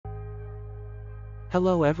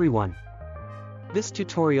Hello everyone. This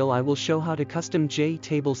tutorial I will show how to custom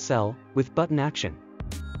JTable cell with button action.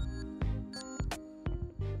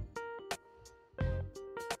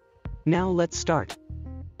 Now let's start.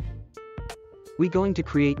 We going to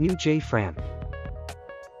create new JFrame.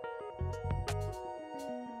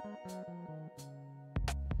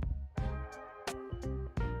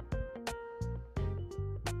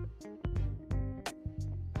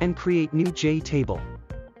 And create new JTable.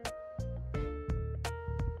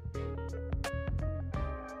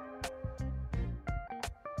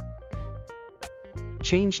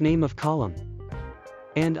 Change name of column.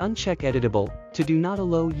 And uncheck editable to do not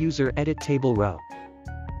allow user edit table row.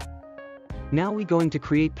 Now we going to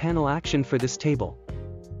create panel action for this table.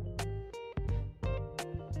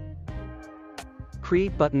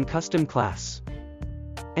 Create button custom class.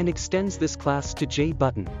 And extends this class to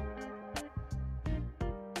JButton.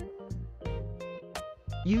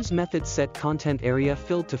 Use method set content area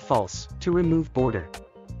filled to false to remove border.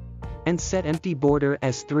 And set empty border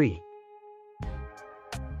as 3.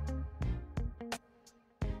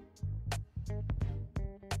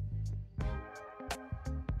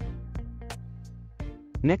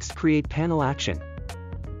 Next create panel action.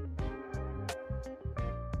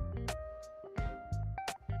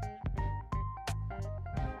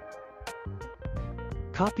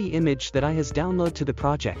 Copy image that I has download to the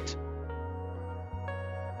project.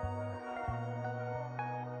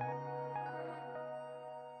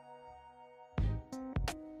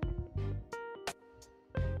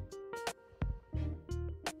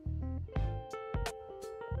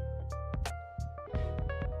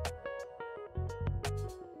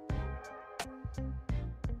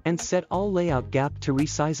 And set all layout gap to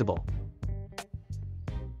resizable.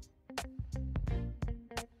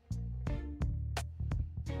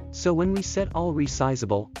 So when we set all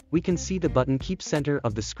resizable, we can see the button keep center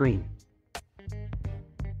of the screen.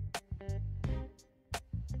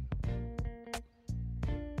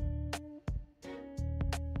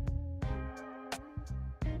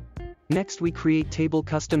 Next we create table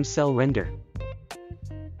custom cell render.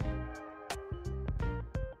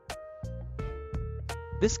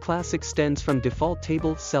 This class extends from default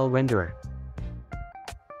table cell renderer.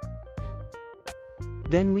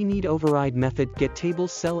 Then we need override method get table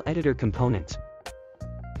cell editor component.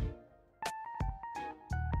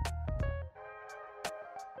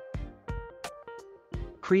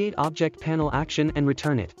 Create object panel action and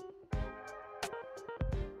return it.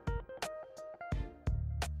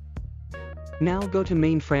 Now go to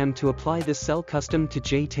mainframe to apply this cell custom to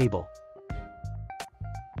JTable.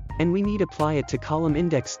 And we need apply it to column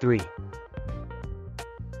index 3.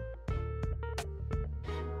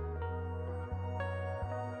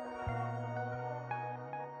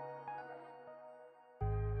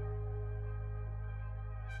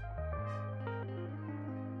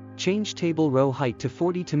 Change table row height to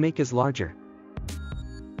 40 to make as larger.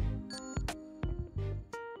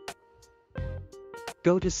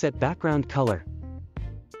 Go to set background color.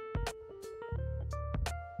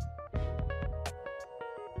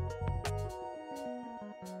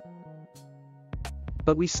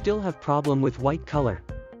 But we still have problem with white color.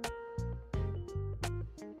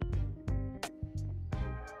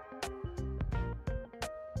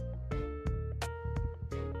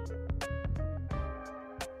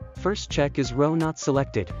 First check is row not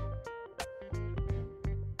selected.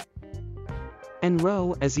 And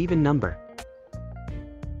row as even number.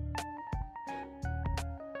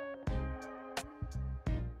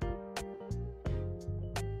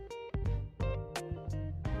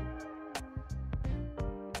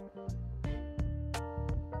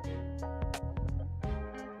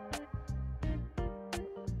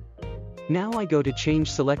 Now I go to change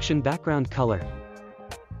selection background color.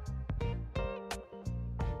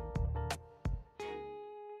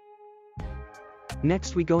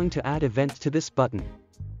 Next we going to add event to this button.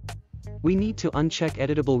 We need to uncheck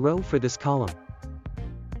editable row for this column.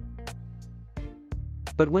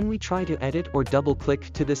 But when we try to edit or double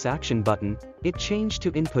click to this action button, it changed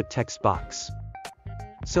to input text box.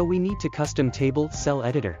 So we need to custom table cell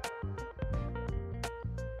editor.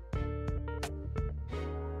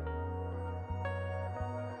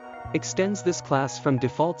 Extends this class from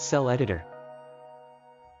default cell editor.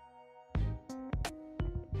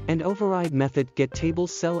 And override method get table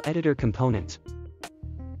cell editor component.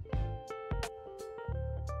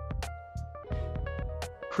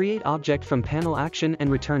 Create object from panel action and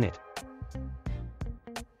return it.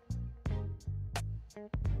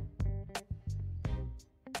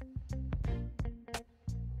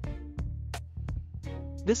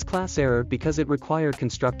 This class error because it require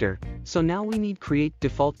constructor, so now we need create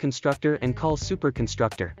default constructor and call super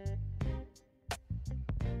constructor.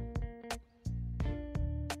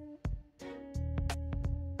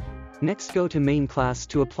 Next, go to main class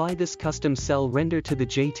to apply this custom cell render to the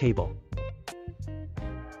JTable.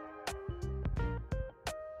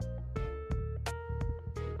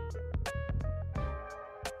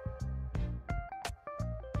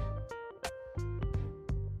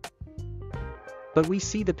 But we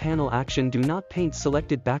see the panel action do not paint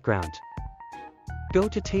selected background. Go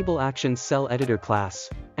to Table Action Cell Editor class,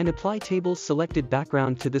 and apply table selected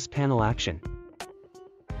background to this panel action.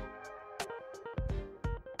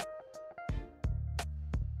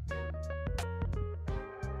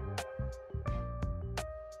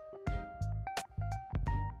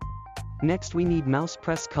 Next we need mouse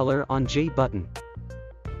press color on J button.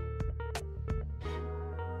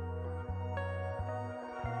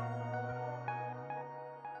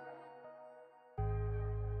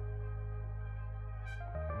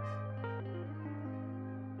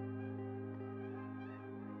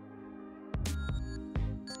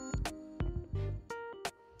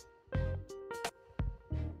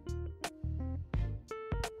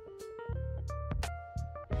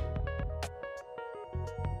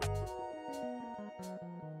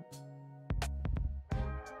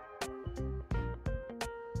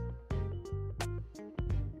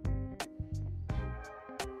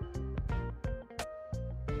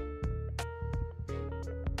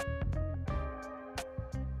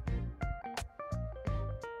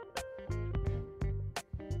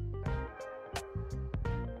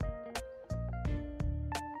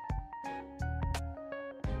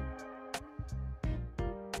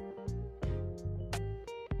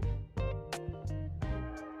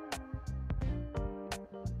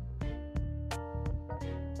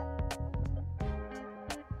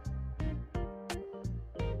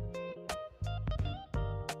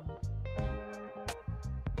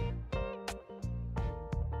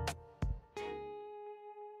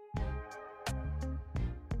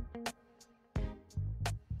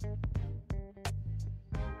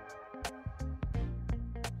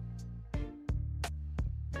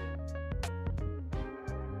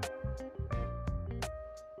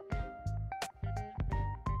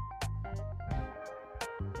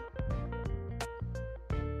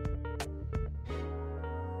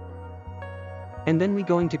 And then we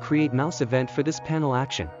going to create mouse event for this panel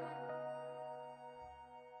action.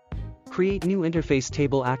 Create new interface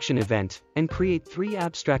table action event, and create 3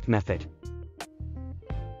 abstract method.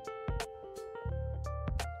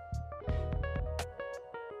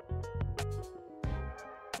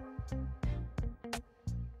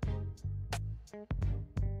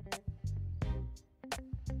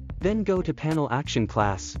 Then go to panel action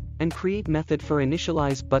class, and create method for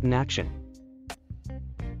initialize button action.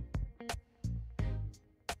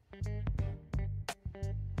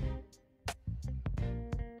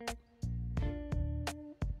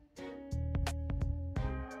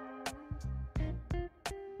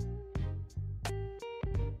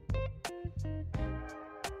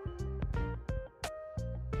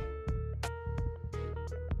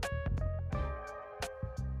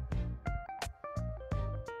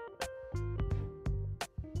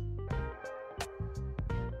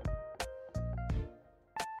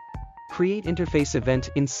 Create interface event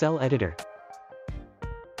in Cell Editor.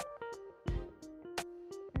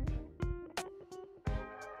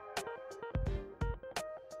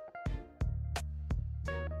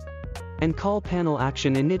 And call panel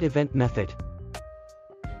action init event method.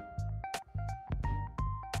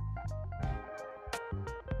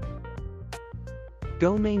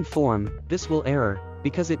 Go main form, this will error,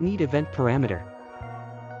 because it need event parameter.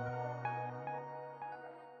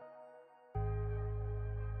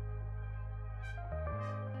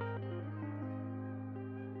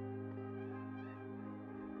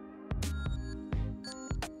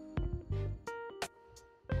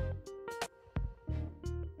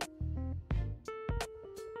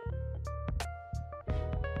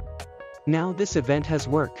 Now this event has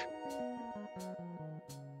work.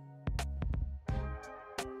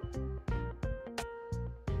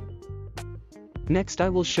 Next I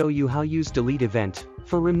will show you how use delete event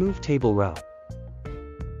for remove table row.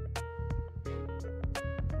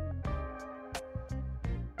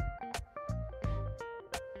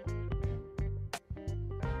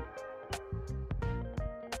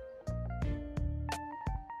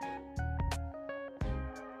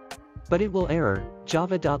 But it will error,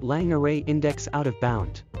 java.lang array index out of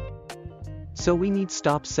bound. So we need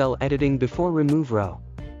stop cell editing before remove row.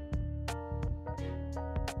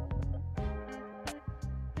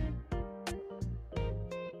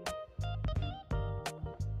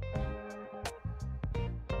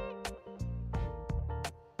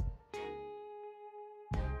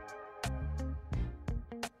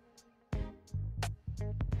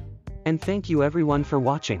 And thank you everyone for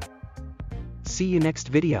watching. See you next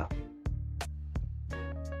video.